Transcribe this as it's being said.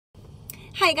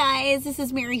Hi guys, this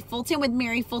is Mary Fulton with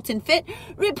Mary Fulton Fit,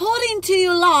 reporting to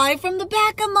you live from the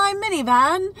back of my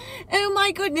minivan. Oh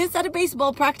my goodness, at a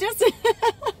baseball practice.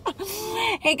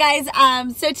 Hey guys,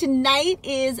 so tonight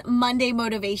is Monday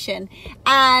motivation.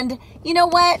 And you know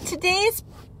what? Today's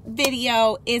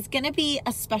video is going to be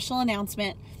a special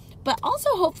announcement, but also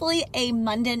hopefully a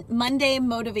Monday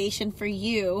motivation for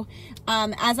you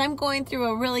as I'm going through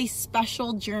a really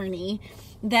special journey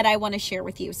that I want to share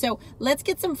with you. So let's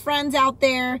get some friends out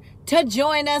there to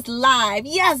join us live.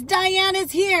 Yes, Diane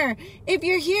is here. If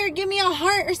you're here, give me a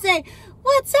heart or say,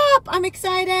 what's up? I'm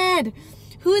excited.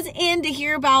 Who's in to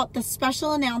hear about the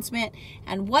special announcement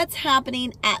and what's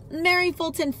happening at Mary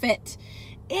Fulton Fit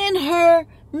in her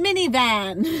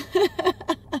minivan?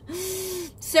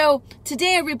 So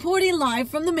today I'm reporting live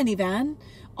from the minivan.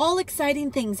 All exciting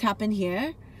things happen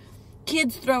here.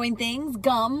 Kids throwing things,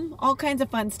 gum, all kinds of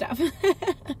fun stuff.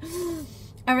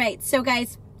 All right, so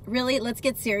guys, really, let's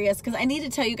get serious because I need to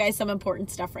tell you guys some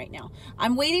important stuff right now.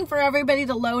 I'm waiting for everybody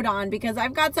to load on because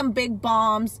I've got some big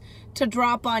bombs to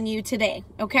drop on you today,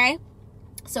 okay?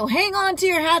 So hang on to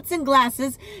your hats and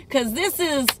glasses because this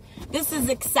is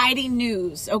exciting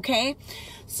news, okay?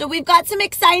 So we've got some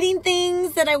exciting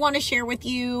things that I want to share with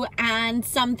you and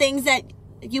some things that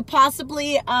you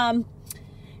possibly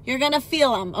you're going to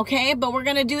feel them, okay? But we're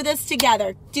going to do this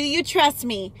together. Do you trust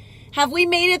me? Have we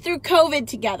made it through COVID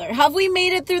together? Have we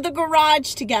made it through the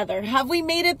garage together? Have we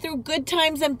made it through good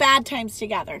times and bad times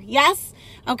together? Yes?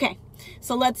 Okay.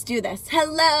 So let's do this.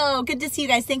 Hello. Good to see you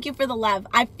guys. Thank you for the love.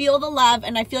 I feel the love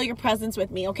and I feel your presence with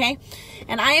me, okay?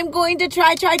 And I am going to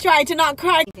try to not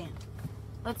cry.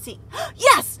 Let's see.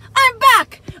 Yes, I'm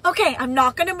back. Okay, I'm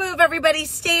not going to move, everybody.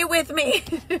 Stay with me.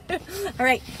 All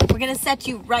right, we're going to set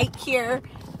you right here.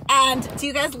 And do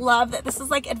you guys love that this is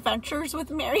like adventures with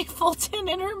Mary Fulton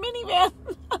in her minivan?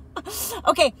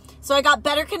 Okay, so I got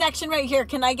better connection right here.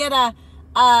 Can I get a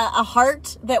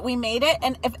heart that we made it?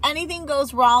 And if anything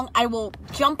goes wrong, I will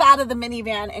jump out of the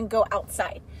minivan and go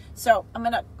outside. So I'm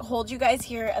going to hold you guys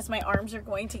here as my arms are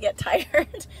going to get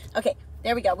tired. Okay,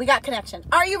 there we go. We got connection.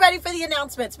 Are you ready for the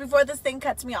announcements before this thing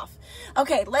cuts me off?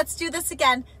 Okay, let's do this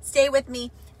again. Stay with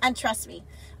me and trust me.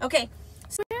 Okay.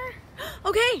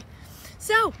 Okay.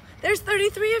 So there's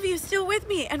 33 of you still with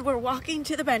me and we're walking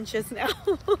to the benches now.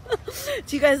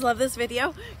 Do you guys love this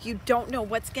video? You don't know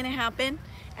what's going to happen.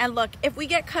 And look, if we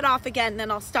get cut off again, then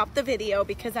I'll stop the video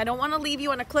because I don't want to leave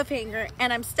you on a cliffhanger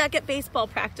and I'm stuck at baseball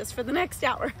practice for the next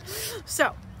hour.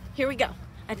 So here we go.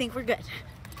 I think we're good.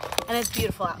 And it's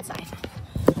beautiful outside.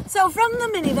 So from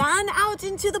the minivan out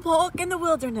into the park in the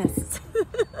wilderness.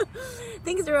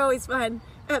 Things are always fun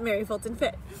at Mary Fulton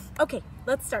Fit. Okay,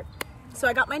 let's start. So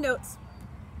I got my notes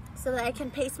so that I can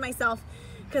pace myself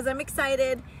because I'm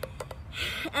excited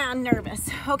and nervous.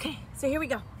 Okay, so here we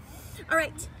go. All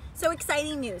right, so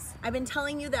exciting news. I've been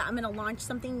telling you that I'm gonna launch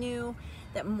something new,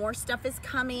 that more stuff is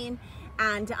coming,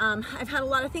 and I've had a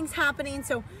lot of things happening.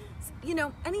 So, you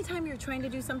know, anytime you're trying to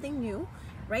do something new,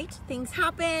 right? Things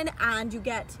happen and you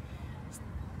get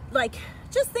like,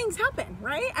 just things happen,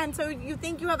 right? And so you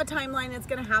think you have a timeline that's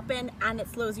gonna happen and it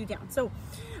slows you down. So,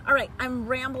 all right, I'm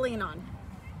rambling on.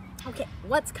 Okay,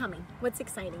 what's coming? What's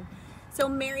exciting? So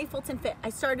Mary Fulton Fit,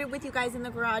 I started with you guys in the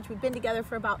garage. We've been together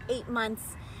for about 8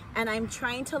 months and I'm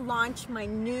trying to launch my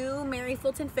new Mary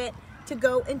Fulton Fit to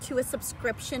go into a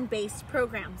subscription-based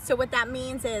program. So what that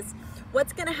means is,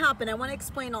 what's gonna happen? I wanna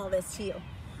explain all this to you.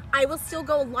 I will still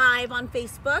go live on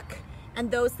Facebook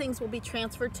and those things will be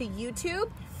transferred to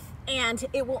YouTube and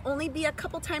it will only be a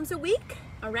couple times a week,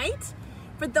 all right?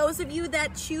 For those of you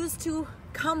that choose to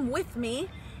come with me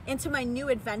into my new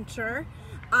adventure,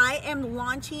 I am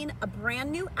launching a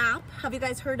brand new app. Have you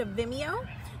guys heard of Vimeo?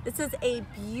 This is a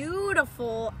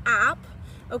beautiful app,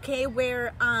 okay,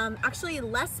 where actually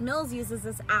Les Mills uses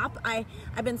this app.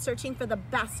 I've been searching for the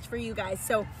best for you guys.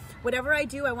 So whatever I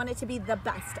do, I want it to be the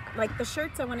best. Like the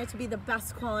shirts, I want it to be the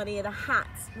best quality. The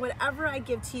hats, whatever I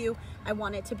give to you, I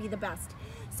want it to be the best.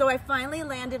 So I finally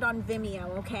landed on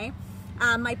Vimeo, okay?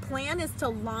 My plan is to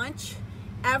launch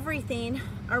everything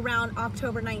around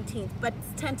October 19th, but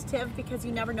it's tentative because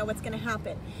you never know what's going to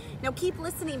happen. Now keep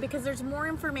listening because there's more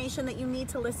information that you need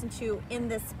to listen to in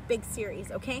this big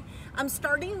series, okay? I'm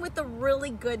starting with the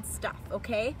really good stuff,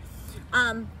 okay?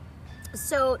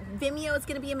 So Vimeo is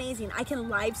going to be amazing. I can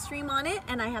live stream on it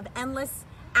and I have endless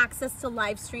access to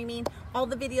live streaming. All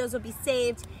the videos will be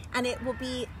saved, and it will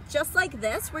be just like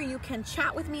this, where you can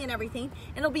chat with me and everything,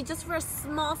 and it'll be just for a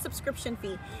small subscription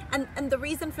fee. And the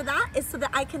reason for that is so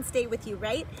that I can stay with you,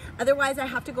 right? Otherwise, I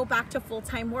have to go back to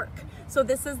full-time work. So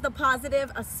this is the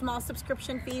positive, a small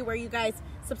subscription fee where you guys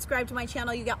subscribe to my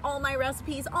channel. You get all my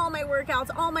recipes, all my workouts,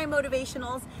 all my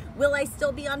motivationals. Will I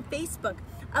still be on Facebook?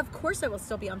 Of course I will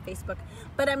still be on Facebook,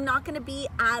 but I'm not going to be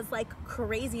as like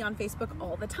crazy on Facebook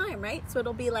all the time, right? So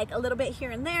it'll be like a little bit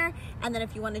here and there. And then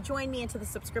if you want to join me into the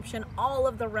subscription, all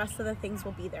of the rest of the things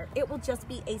will be there. It will just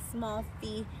be a small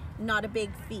fee, not a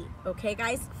big fee. Okay,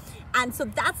 guys? And so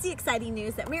that's the exciting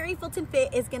news, that Mary Fulton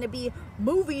Fit is going to be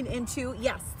moving into,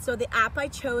 yes, so the app I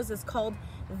chose is called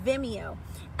Vimeo.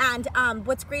 And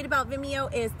what's great about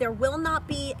Vimeo is there will not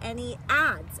be any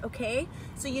ads, okay?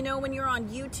 So you know when you're on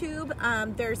YouTube,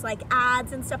 there's like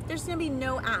ads and stuff. There's gonna be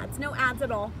no ads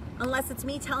at all, unless it's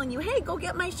me telling you, hey, go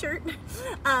get my shirt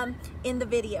in the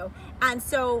video. And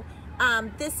so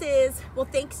this is, well,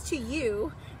 thanks to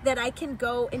you that I can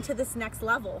go into this next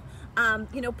level.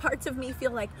 You know, parts of me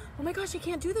feel like, oh my gosh, I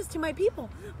can't do this to my people.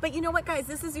 But you know what, guys,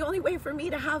 this is the only way for me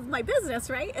to have my business,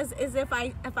 right? Is if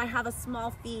I have a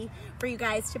small fee for you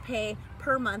guys to pay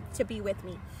per month to be with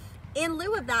me. In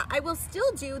lieu of that, I will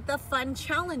still do the fun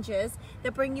challenges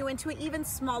that bring you into an even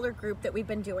smaller group that we've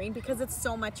been doing, because it's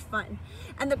so much fun.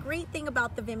 And the great thing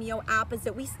about the Vimeo app is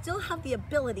that we still have the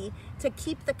ability to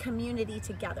keep the community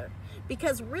together,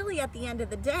 because really at the end of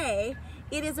the day,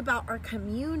 it is about our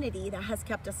community that has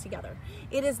kept us together.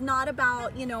 It is not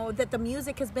about, you know, that the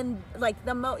music has been like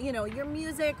you know, your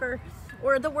music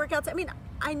or the workouts. I mean,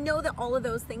 I know that all of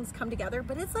those things come together,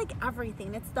 but it's like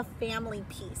everything. It's the family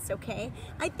piece, okay?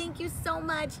 I thank you so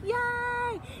much.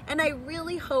 Yay! And I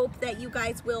really hope that you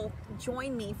guys will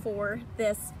join me for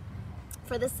this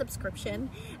subscription.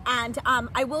 And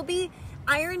I will be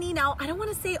ironing out, I don't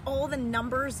want to say all the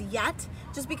numbers yet,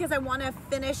 just because I want to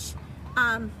finish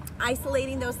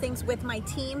isolating those things with my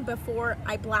team before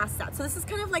I blast that. So this is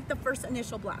kind of like the first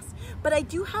initial blast. But I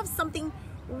do have something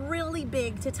really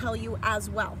big to tell you as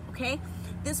well, okay?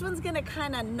 This one's gonna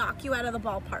kind of knock you out of the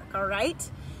ballpark, all right?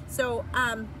 So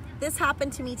this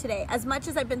happened to me today. As much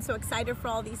as I've been so excited for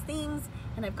all these things,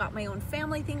 and I've got my own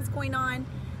family things going on,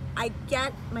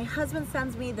 my husband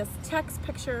sends me this text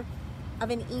picture of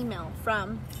an email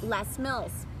from Les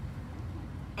Mills.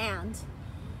 And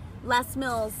Les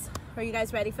Mills, are you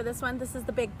guys ready for this one? This is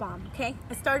the big bomb, okay?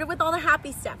 I started with all the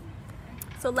happy stuff.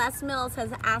 So Les Mills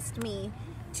has asked me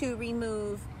to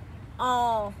remove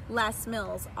all Les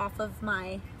Mills off of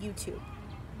my YouTube.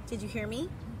 Did you hear me?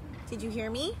 Did you hear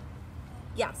me?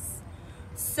 Yes.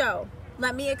 So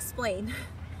let me explain.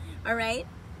 All right.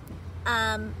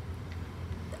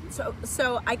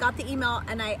 So I got the email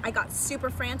and I got super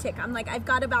frantic. I'm like, I've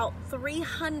got about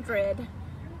 300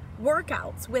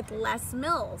 workouts with Les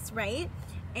Mills, right?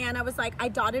 And I was like, I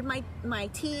dotted my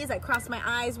T's, I crossed my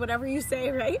I's, whatever you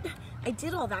say, right? I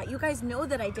did all that. You guys know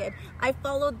that I did. I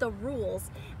followed the rules.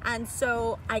 And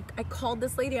so I called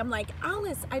this lady. I'm like,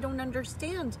 Alice, I don't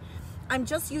understand. I'm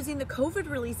just using the COVID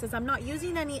releases. I'm not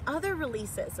using any other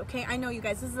releases, okay? I know, you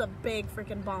guys, this is a big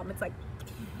freaking bomb. It's like,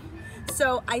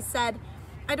 so I said,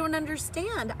 I don't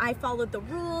understand. I followed the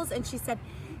rules. And she said,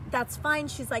 that's fine.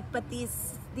 She's like, but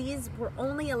these were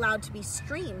only allowed to be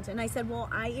streamed. And I said, well,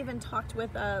 I even talked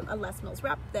with a Les Mills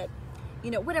rep that, you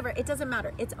know, whatever, it doesn't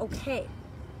matter. It's okay.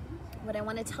 What I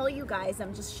want to tell you guys,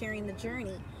 I'm just sharing the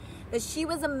journey, that she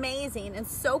was amazing and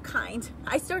so kind.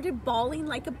 I started bawling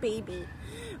like a baby,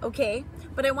 okay?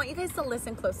 But I want you guys to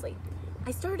listen closely.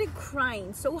 I started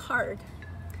crying so hard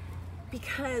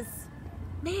because,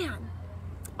 man,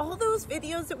 all those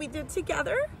videos that we did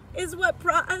together is what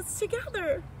brought us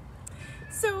together.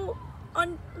 So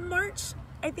on March,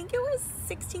 I think it was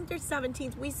 16th or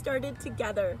 17th, we started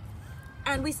together.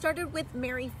 And we started with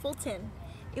Mary Fulton.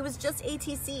 It was just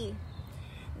ATC.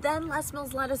 Then Les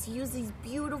Mills let us use these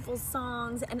beautiful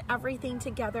songs and everything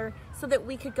together so that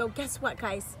we could go, guess what,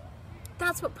 guys?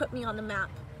 That's what put me on the map.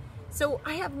 So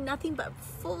I have nothing but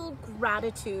full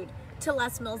gratitude to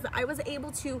Les Mills that I was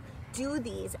able to do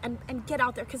these and get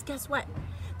out there. Because guess what?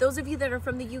 Those of you that are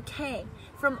from the UK,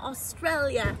 from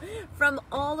Australia, from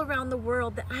all around the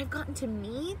world that I've gotten to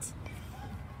meet,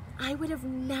 I would have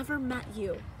never met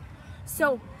you.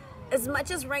 So as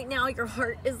much as right now your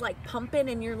heart is like pumping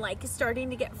and you're like starting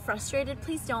to get frustrated,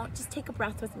 please don't. Just take a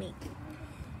breath with me.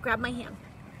 Grab my hand.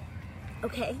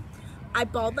 Okay? I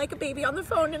bawled like a baby on the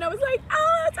phone and I was like,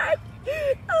 I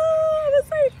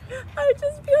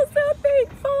just feel so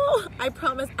thankful. I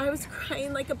promise, I was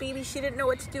crying like a baby. She didn't know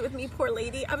what to do with me, poor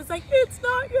lady. I was like, it's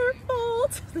not your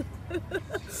fault.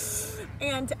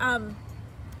 And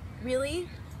really,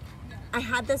 I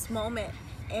had this moment,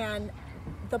 and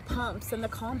the pumps and the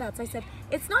combats, I said,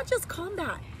 it's not just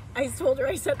combat. I told her,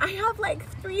 I said, I have like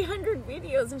 300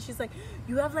 videos. And she's like,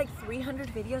 you have like 300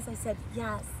 videos? I said,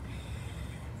 yes.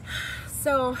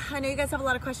 So I know you guys have a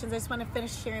lot of questions. I just want to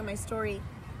finish sharing my story,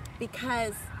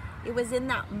 because it was in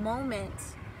that moment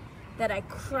that I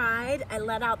cried. I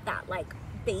let out that like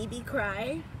baby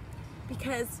cry,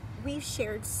 because we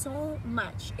shared so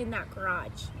much in that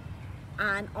garage.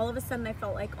 And all of a sudden I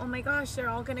felt like, oh my gosh, they're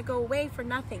all gonna go away for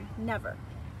nothing. Never,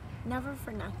 never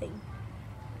for nothing.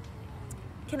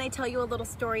 Can I tell you a little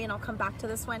story, and I'll come back to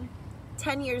this one?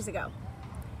 10 years ago,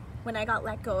 when I got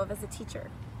let go of as a teacher,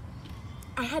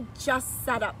 I had just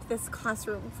set up this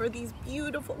classroom for these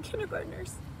beautiful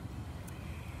kindergartners.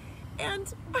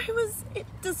 And I was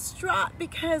distraught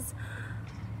because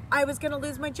I was gonna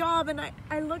lose my job, and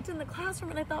I looked in the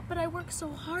classroom and I thought, but I worked so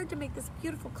hard to make this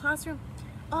beautiful classroom,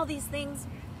 all these things.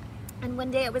 And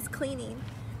one day I was cleaning,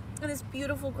 and this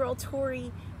beautiful girl,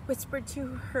 Tori, whispered to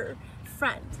her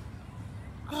friend,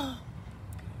 oh,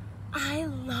 I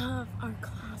love our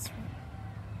classroom.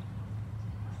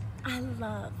 I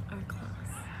love our class.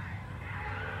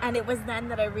 And it was then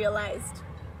that I realized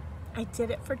I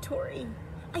did it for Tori.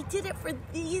 I did it for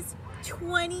these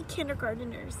 20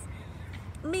 kindergarteners.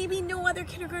 Maybe no other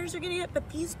kindergartners are getting it, but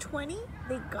these 20,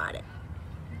 they got it.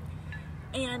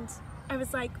 And I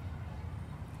was like,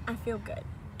 I feel good.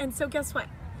 And so guess what?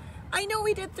 I know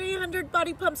we did 300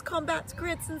 body pumps, combats,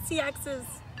 grits, and CXs,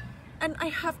 and I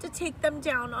have to take them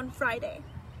down on Friday.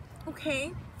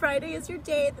 Okay? Friday is your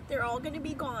day that they're all gonna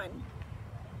be gone.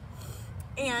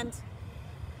 And,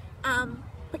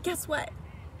 but guess what?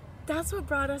 That's what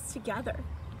brought us together.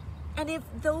 And if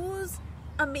those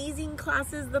amazing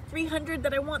classes, the 300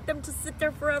 that I want them to sit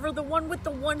there forever, the one with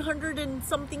the 100 and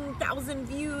something thousand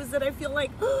views that I feel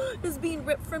like is being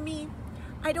ripped from me,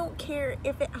 I don't care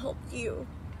if it helped you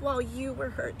while you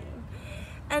were hurting.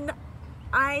 And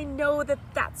I know that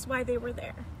that's why they were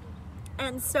there.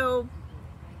 And so,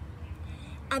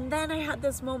 and then I had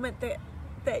this moment that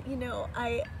you know,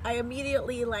 I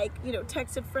immediately, like, you know,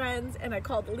 texted friends, and I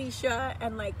called Alicia,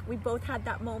 and like we both had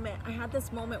that moment. I had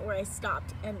this moment where I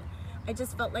stopped, and I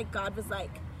just felt like God was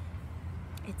like,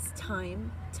 it's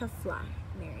time to fly,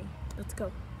 Mary. Let's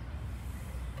go.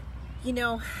 You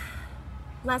know,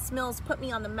 Les Mills put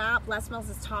me on the map. Les Mills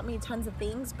has taught me tons of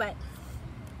things, but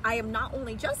I am not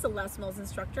only just a Les Mills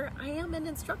instructor, I am an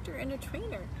instructor and a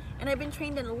trainer. And I've been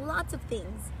trained in lots of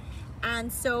things.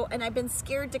 And so, and I've been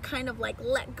scared to kind of like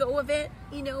let go of it,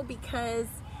 you know, because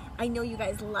I know you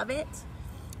guys love it.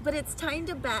 But it's time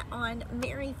to bet on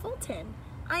Mary Fulton.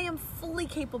 I am fully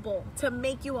capable to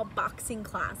make you a boxing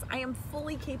class. I am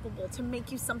fully capable to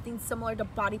make you something similar to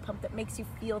Body Pump that makes you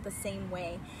feel the same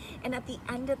way. And at the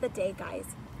end of the day, guys,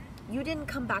 you didn't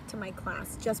come back to my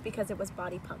class just because it was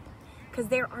Body Pump, because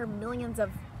there are millions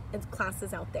of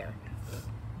classes out there.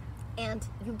 And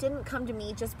you didn't come to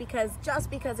me just because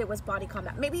it was Body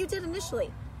Combat. Maybe you did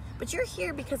initially, but you're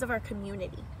here because of our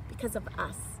community, because of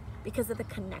us, because of the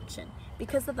connection,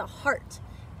 because of the heart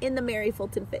in the Mary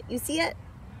Fulton Fit. You see it?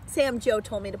 Sam Joe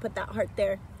told me to put that heart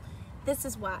there. This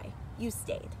is why you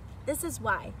stayed. This is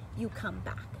why you come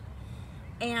back.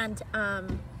 And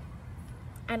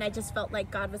I just felt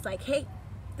like God was like, hey,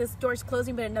 this door's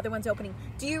closing, but another one's opening.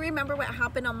 Do you remember what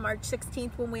happened on March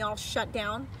 16th when we all shut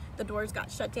down? The doors got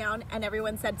shut down, and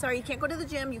everyone said, sorry, you can't go to the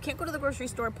gym, you can't go to the grocery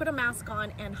store, put a mask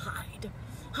on and hide.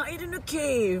 Hide in a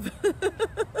cave.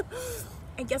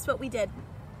 And guess what we did?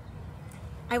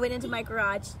 I went into my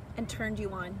garage and turned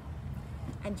you on,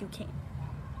 and you came.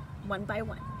 One by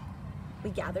one. We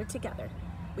gathered together.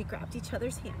 We grabbed each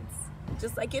other's hands.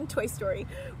 Just like in Toy Story.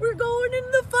 We're going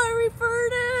in the fiery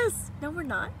furnace. No, we're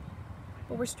not.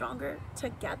 But we're stronger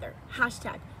together.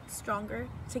 Hashtag stronger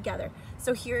together.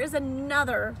 So here is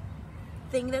another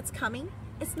thing that's coming.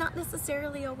 It's not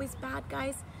necessarily always bad,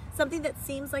 guys. Something that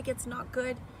seems like it's not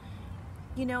good,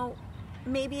 you know,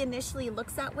 maybe initially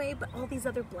looks that way, but all these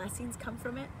other blessings come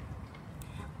from it.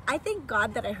 I thank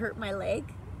God that I hurt my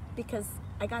leg, because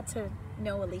I got to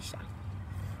know Alicia,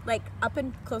 like up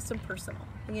and close and personal.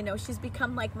 You know, she's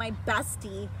become like my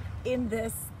bestie in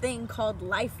this thing called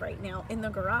life right now in the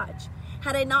garage.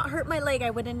 Had I not hurt my leg, I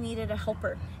would have needed a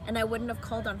helper, and I wouldn't have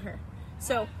called on her.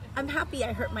 So I'm happy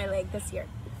I hurt my leg this year.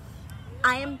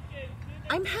 I'm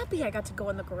happy I got to go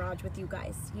in the garage with you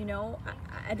guys. You know,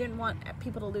 I didn't want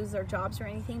people to lose their jobs or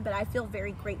anything, but I feel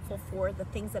very grateful for the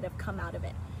things that have come out of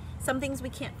it. Some things we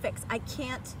can't fix. I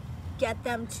can't get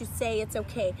them to say it's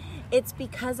okay. It's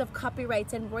because of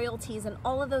copyrights and royalties and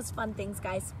all of those fun things,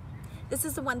 guys. This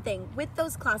is the one thing with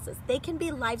those classes, they can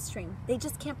be live streamed. They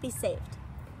just can't be saved.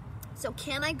 So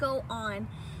can I go on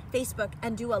Facebook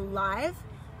and do a live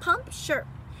pump, sure.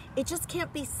 It just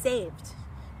can't be saved,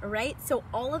 all right? So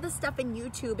all of the stuff in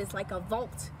YouTube is like a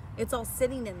vault. It's all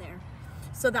sitting in there.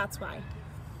 So that's why.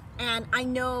 And I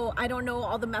don't know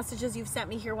all the messages you've sent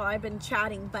me here while I've been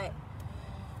chatting, but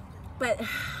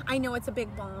I know it's a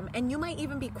big bomb, and you might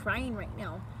even be crying right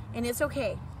now, and it's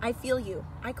okay. I feel you.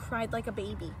 I cried like a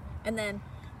baby, and then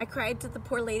I cried to the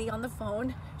poor lady on the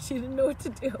phone. She didn't know what to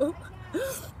do.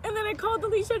 And then I called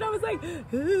Alicia and I was like,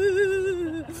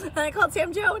 and I called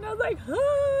Sam Joe and I was like,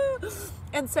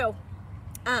 and so,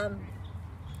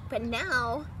 but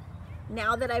now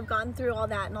that I've gone through all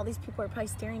that, and all these people are probably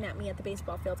staring at me at the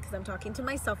baseball field because I'm talking to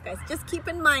myself, guys. Just keep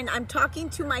in mind, I'm talking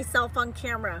to myself on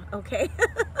camera, okay?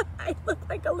 I look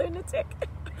like a lunatic.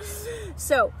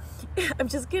 So I'm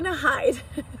just gonna hide.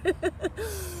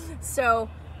 So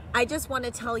I just want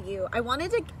to tell you, I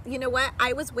wanted to, you know what?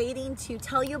 I was waiting to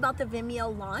tell you about the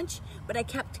Vimeo launch, but I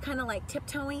kept kind of like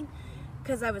tiptoeing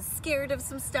because I was scared of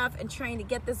some stuff and trying to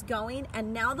get this going.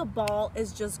 And now the ball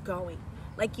is just going.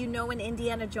 Like, you know, in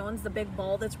Indiana Jones, the big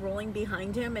ball that's rolling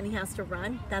behind him and he has to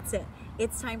run, that's it.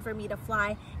 It's time for me to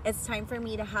fly. It's time for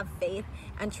me to have faith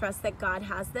and trust that God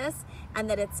has this, and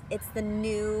that it's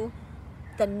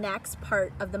the next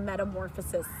part of the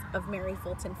metamorphosis of Mary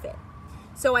Fulton Fit.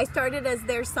 So I started as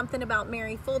there's something about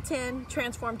Mary Fulton,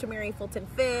 transformed to Mary Fulton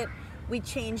Fit. We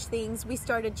changed things. We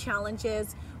started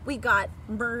challenges. We got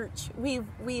merch. We've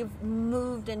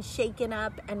moved and shaken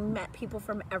up and met people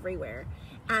from everywhere.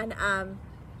 And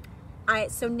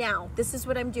so now this is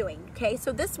what I'm doing. Okay,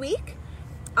 so this week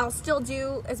I'll still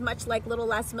do as much like little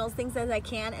Les Mills things as I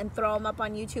can and throw them up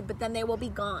on YouTube, but then they will be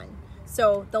gone.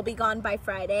 So they'll be gone by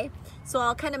Friday. So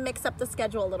I'll kind of mix up the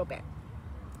schedule a little bit.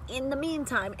 In the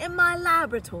meantime, in my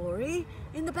laboratory,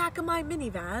 in the back of my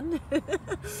minivan,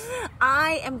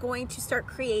 I am going to start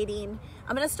creating.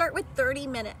 I'm going to start with 30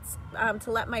 minutes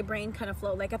to let my brain kind of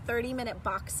flow, like a 30-minute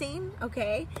boxing,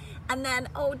 okay? And then,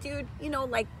 oh, dude, you know,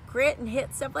 like grit and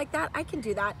hit, stuff like that, I can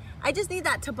do that. I just need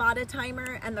that Tabata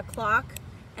timer and the clock,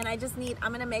 and I'm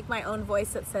going to make my own voice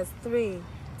that says 3,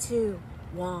 2,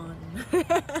 1.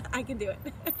 I can do it.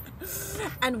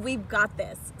 And we've got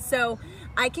this. So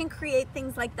I can create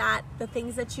things like that, the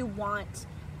things that you want.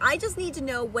 I just need to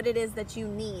know what it is that you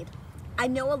need. I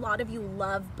know a lot of you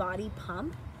love body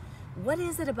pump. What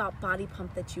is it about body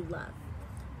pump that you love?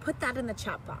 Put that in the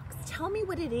chat box. Tell me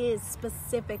what it is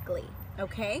specifically,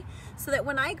 okay? So that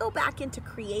when I go back in to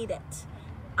create it,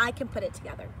 I can put it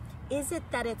together. Is it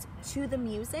that it's to the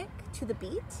music, to the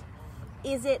beat?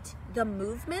 Is it the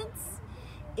movements?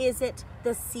 Is it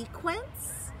the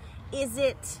sequence?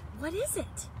 What is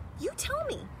it? You tell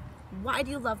me. Why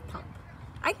do you love pump?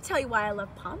 I can tell you why I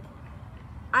love pump.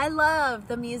 I love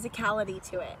the musicality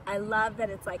to it. I love that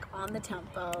it's like on the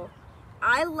tempo.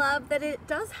 I love that it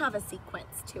does have a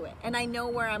sequence to it. And I know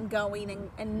where I'm going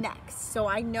and next. So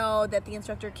I know that the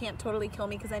instructor can't totally kill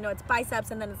me because I know it's biceps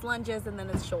and then it's lunges and then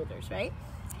it's shoulders, right?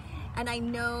 And I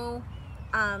know,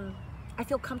 I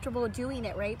feel comfortable doing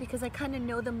it, right? Because I kind of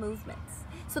know the movements.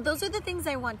 So those are the things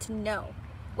I want to know.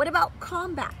 What about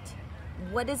combat?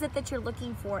 What is it that you're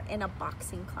looking for in a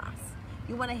boxing class?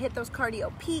 You want to hit those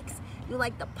cardio peaks. You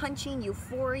like the punching,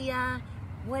 euphoria.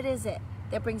 What is it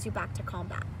that brings you back to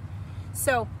combat?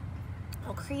 So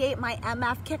I'll create my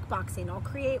MF kickboxing. I'll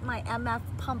create my MF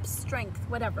pump strength,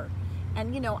 whatever.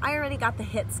 And, you know, I already got the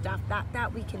hit stuff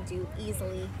that we can do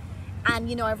easily. And,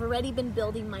 you know, I've already been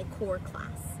building my core class.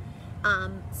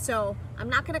 So I'm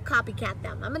not going to copycat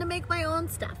them. I'm going to make my own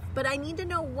stuff. But I need to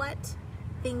know what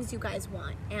things you guys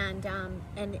want, and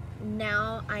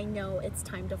now I know it's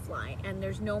time to fly, and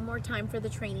there's no more time for the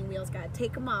training wheels. Gotta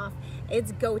take them off.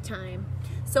 It's go time.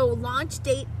 So launch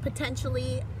date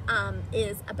potentially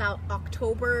is about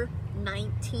October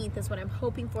 19th is what I'm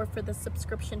hoping for the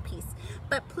subscription piece.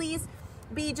 But please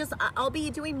I'll be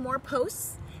doing more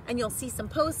posts, and you'll see some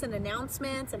posts and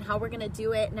announcements and how we're gonna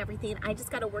do it and everything. I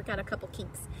just gotta work out a couple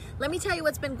kinks. Let me tell you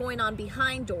what's been going on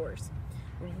behind doors.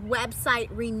 Website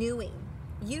renewing,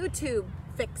 YouTube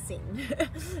fixing,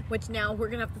 which now we're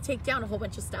gonna have to take down a whole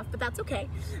bunch of stuff, but that's okay.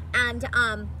 And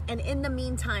in the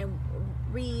meantime,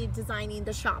 redesigning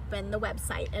the shop and the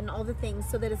website and all the things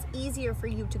so that it's easier for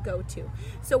you to go to.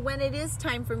 So when it is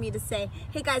time for me to say,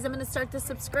 hey guys, I'm gonna start the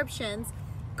subscriptions,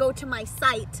 go to my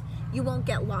site, you won't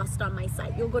get lost on my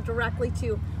site. You'll go directly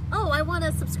to, oh, I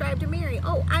wanna subscribe to Mary.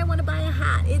 Oh, I wanna buy a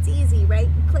hat. It's easy, right?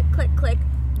 Click, click, click,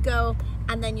 go,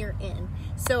 and then you're in.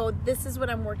 So this is what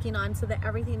I'm working on so that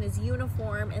everything is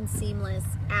uniform and seamless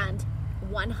and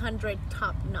 100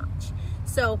 top notch.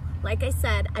 So like I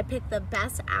said, I picked the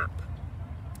best app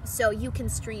so you can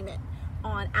stream it.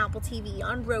 on Apple TV,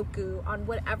 on Roku, on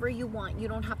whatever you want. You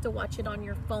don't have to watch it on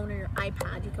your phone or your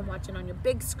iPad. You can watch it on your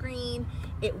big screen.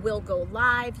 It will go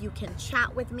live. You can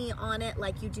chat with me on it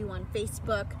like you do on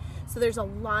Facebook. So there's a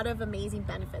lot of amazing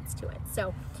benefits to it.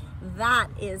 So that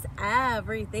is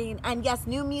everything. And yes,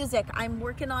 new music. I'm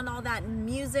working on all that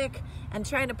music and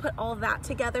trying to put all that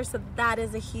together. So that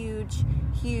is a huge,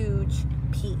 huge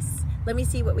piece. Let me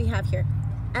see what we have here.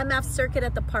 MF circuit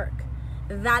at the park.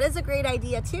 That is a great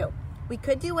idea too. We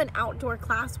could do an outdoor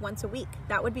class once a week.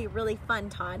 That would be really fun,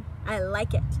 Todd. I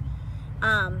like it.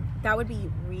 That would be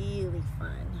really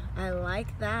fun. I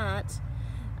like that.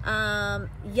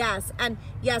 Yes, and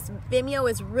yes, Vimeo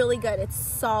is really good. It's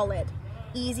solid,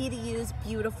 easy to use,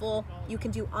 beautiful. You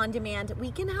can do on demand.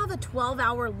 We can have a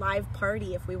 12-hour live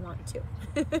party if we want to.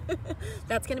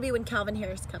 That's gonna be when Calvin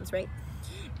Harris comes, right?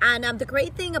 And the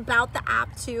great thing about the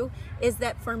app too is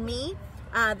that for me,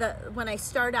 when I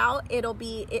start out, it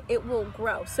will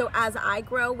grow. So as I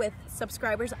grow with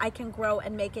subscribers, I can grow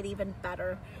and make it even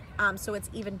better. So it's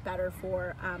even better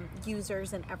for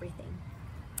users and everything.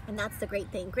 And that's the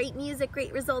great thing. Great music,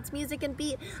 great results, music and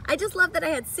beat. I just love that I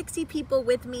had 60 people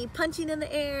with me punching in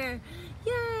the air.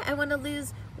 Yeah, I want to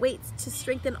lose weights to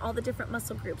strengthen all the different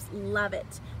muscle groups. Love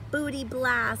it. Booty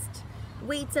blast,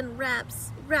 weights and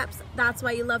reps. That's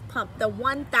why you love pump. The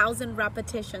 1,000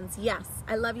 repetitions. Yes.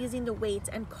 I love using the weights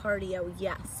and cardio.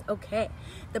 Yes. Okay.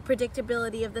 The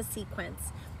predictability of the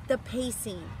sequence. The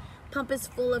pacing. Pump is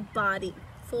full body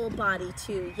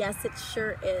too. Yes, it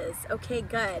sure is. Okay,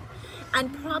 good.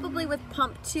 And probably with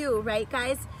pump too, right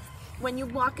guys? When you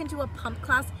walk into a pump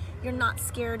class, you're not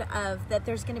scared of that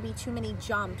there's going to be too many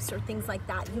jumps or things like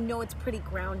that. You know it's pretty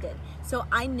grounded. So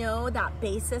I know that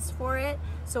basis for it,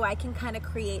 so I can kind of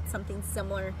create something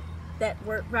similar that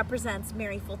represents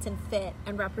Mary Fulton Fit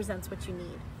and represents what you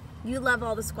need. You love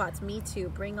all the squats. Me too.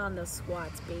 Bring on those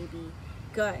squats, baby.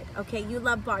 Good. Okay, you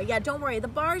love bar. Yeah, don't worry. The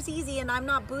bar's easy and I'm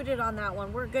not booted on that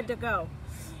one. We're good to go.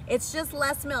 It's just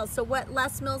Les Mills. So what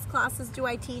Les Mills classes do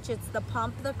I teach? It's the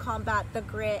pump, the combat, the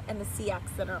grit, and the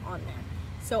CX that are on there.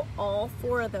 So all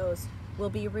 4 of those will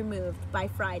be removed by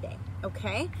Friday.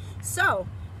 Okay? So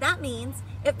that means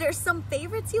if there's some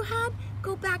favorites you had,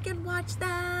 go back and watch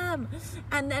them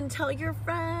and then tell your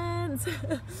friends.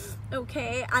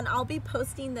 Okay? And I'll be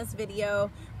posting this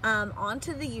video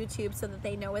onto the YouTube so that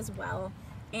they know as well.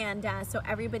 And so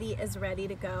everybody is ready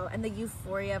to go. And the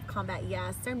euphoria of combat,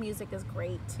 yes, their music is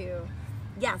great too.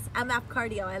 Yes, MF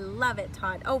cardio, I love it,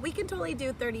 Todd. Oh, we can totally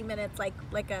do 30 minutes like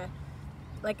a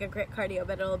grit cardio,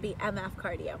 but it'll be MF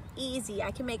cardio. Easy,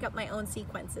 I can make up my own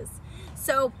sequences.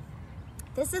 So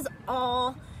this is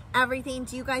everything.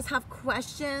 Do you guys have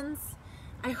questions?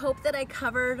 I hope that I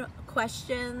covered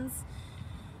questions.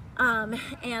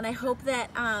 And I hope that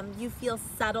you feel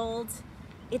settled.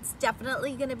 It's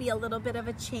definitely going to be a little bit of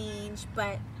a change,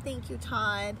 but thank you,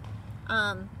 Todd.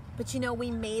 But you know, we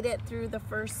made it through the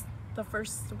first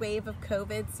wave of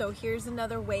COVID, so here's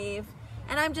another wave,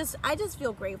 and I just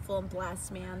feel grateful and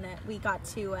blessed, man, that we got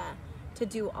to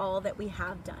do all that we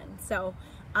have done. So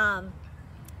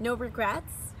no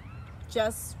regrets,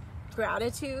 just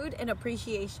gratitude and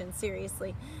appreciation.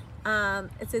 Seriously.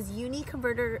 It says Uni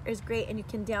Converter is great and you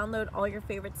can download all your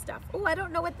favorite stuff. Oh, I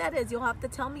don't know what that is. You'll have to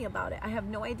tell me about it. I have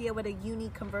no idea what a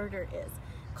Uni Converter is.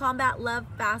 Combat, love,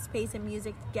 fast pace, and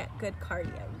music to get good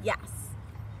cardio. Yes,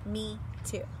 me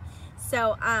too.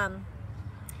 So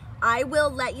I will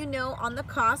let you know on the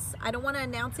costs. I don't want to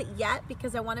announce it yet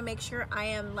because I want to make sure I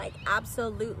am like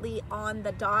absolutely on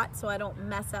the dot so I don't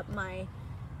mess up my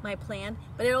plan,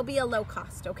 but it'll be a low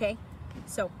cost, okay?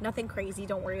 So nothing crazy,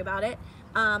 don't worry about it.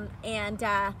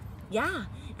 Yeah,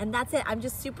 and that's it. I'm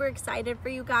just super excited for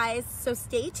you guys, so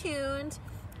stay tuned,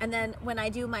 and then when I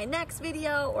do my next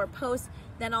video or post,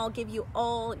 then I'll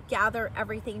gather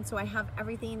everything so I have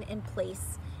everything in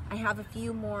place. I have a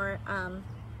few more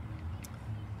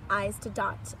I's to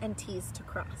dot and T's to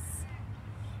cross.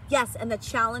 Yes, and the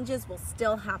challenges will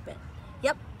still happen.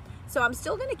 Yep. So I'm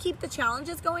still going to keep the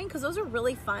challenges going because those are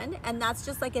really fun, and that's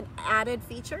just like an added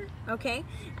feature, okay?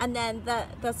 And then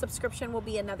the subscription will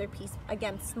be another piece,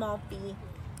 again, small fee,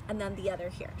 and then the other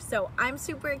here. So I'm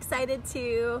super excited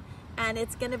too, and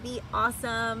it's going to be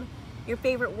awesome. Your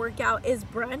favorite workout is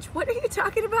brunch. What are you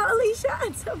talking about, Alicia?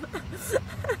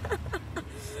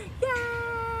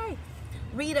 Yay!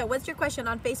 Rita, what's your question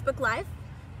on Facebook Live?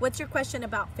 What's your question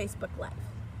about Facebook Live?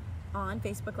 On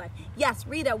Facebook Live. Yes,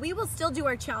 Rita, we will still do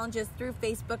our challenges through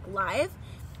Facebook Live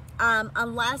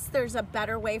unless there's a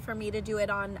better way for me to do it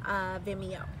on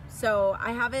Vimeo. So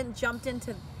I haven't jumped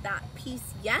into that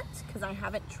piece yet because I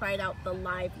haven't tried out the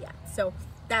live yet. So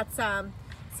that's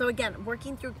so again,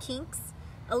 working through kinks.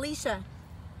 Alicia,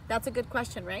 That's a good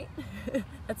question, right?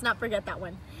 Let's not forget that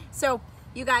one. So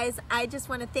you guys, I just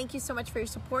want to thank you so much for your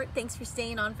support. Thanks for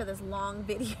staying on for this long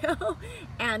video.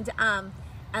 And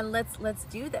let's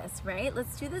do this, right?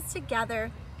 Let's do this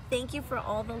together. Thank you for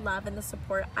all the love and the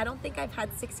support. I don't think I've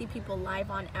had 60 people live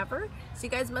on ever. So you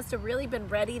guys must have really been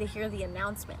ready to hear the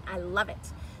announcement. I love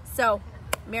it. So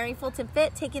Mary Fulton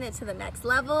Fit, taking it to the next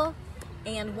level.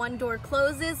 And one door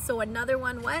closes, so another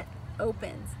one what?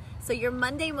 Opens. So your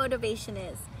Monday motivation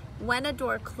is, when a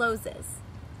door closes,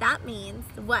 that means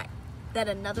what? That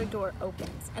another door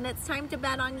opens. And it's time to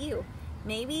bet on you.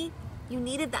 Maybe you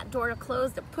needed that door to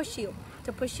close to push you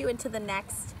into the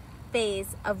next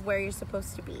phase of where you're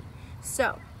supposed to be.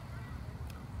 So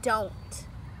don't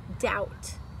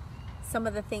doubt some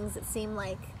of the things that seem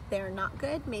like they're not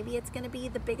good. Maybe it's going to be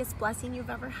the biggest blessing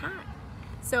you've ever had.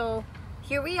 So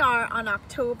here we are on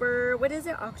October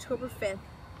 5th.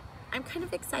 I'm kind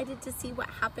of excited to see what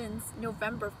happens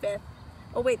November 5th.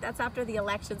 Oh wait, that's after the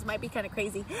elections. Might be kind of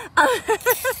crazy.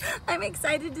 I'm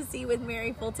excited to see with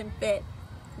Mary Fulton Fit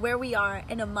where we are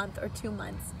in a month or 2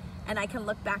 months. And I can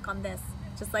look back on this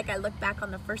just like I look back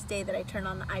on the first day that I turned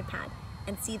on the iPad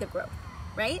and see the growth,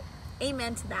 right?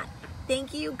 Amen to that.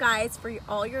 Thank you guys for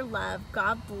all your love.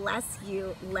 God bless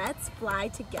you. Let's fly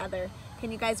together.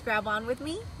 Can you guys grab on with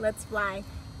me? Let's fly.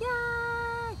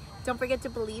 Yay! Don't forget to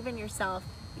believe in yourself.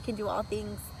 You can do all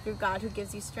things through God who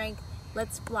gives you strength.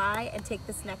 Let's fly and take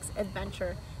this next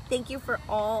adventure. Thank you for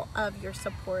all of your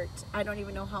support. I don't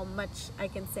even know how much I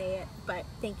can say it, but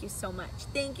thank you so much.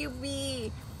 Thank you,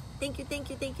 V. Thank you, thank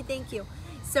you, thank you, thank you.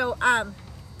 So,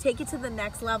 take it to the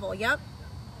next level. Yep.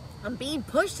 I'm being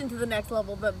pushed into the next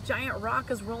level. The giant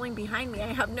rock is rolling behind me.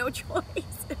 I have no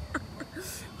choice.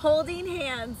 Holding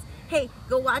hands. Hey,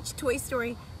 go watch Toy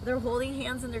Story. They're holding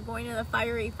hands and they're going to the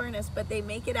fiery furnace, but they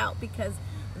make it out because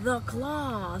the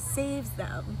claw saves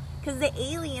them. Because the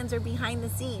aliens are behind the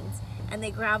scenes and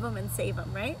they grab them and save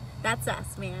them, right? That's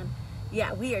us, man.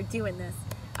 Yeah, we are doing this.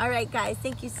 All right, guys,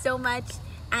 thank you so much.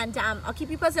 And I'll keep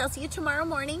you posted. I'll see you tomorrow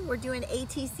morning. We're doing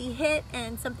ATC HIIT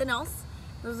and something else.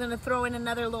 I was gonna throw in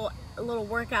another little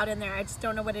workout in there. I just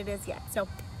don't know what it is yet. So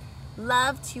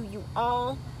love to you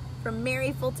all from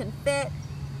Mary Fulton Fit,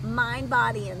 mind,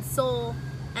 body, and soul.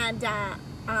 And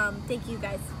thank you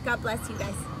guys. God bless you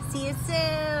guys. See you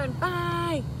soon. Bye.